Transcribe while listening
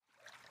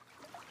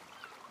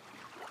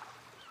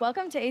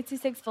Welcome to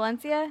 826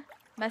 Valencia,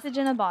 message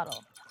in a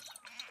bottle.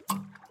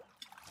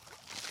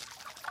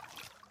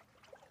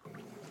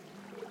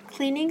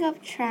 Cleaning Up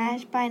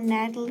Trash by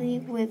Natalie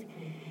with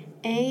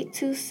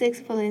 826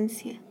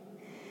 Valencia.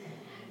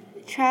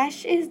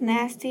 Trash is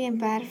nasty and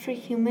bad for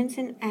humans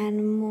and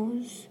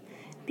animals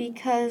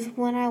because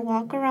when I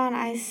walk around,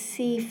 I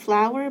see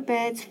flower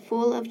beds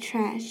full of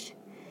trash.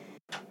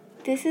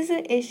 This is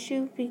an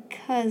issue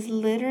because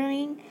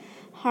littering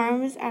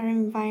harms our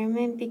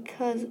environment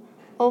because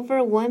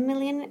over 1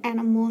 million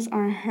animals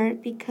are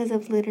hurt because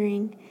of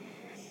littering.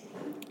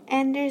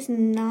 And there's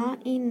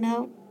not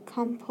enough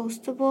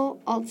compostable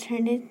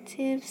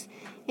alternatives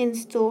in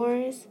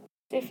stores.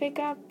 If it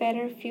got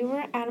better,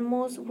 fewer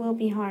animals will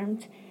be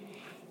harmed.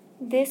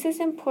 This is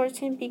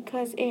important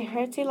because it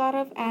hurts a lot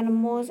of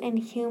animals and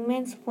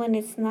humans when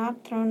it's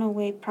not thrown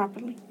away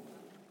properly.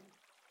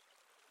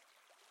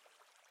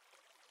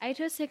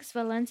 826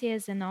 Valencia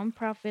is a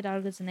non-profit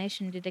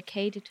organization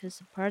dedicated to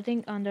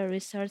supporting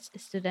under-researched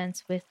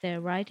students with their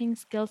writing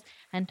skills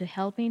and to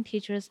helping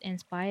teachers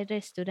inspire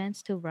their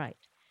students to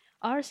write.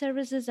 Our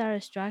services are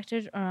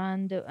structured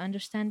around the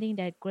understanding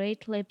that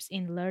great leaps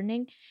in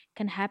learning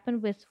can happen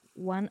with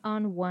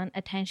one-on-one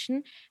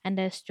attention and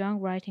that strong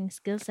writing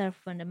skills are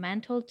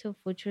fundamental to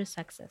future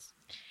success.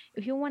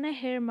 If you want to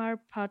hear more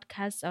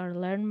podcasts or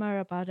learn more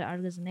about the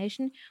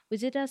organization,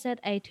 visit us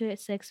at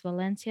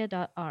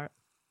 826valencia.org.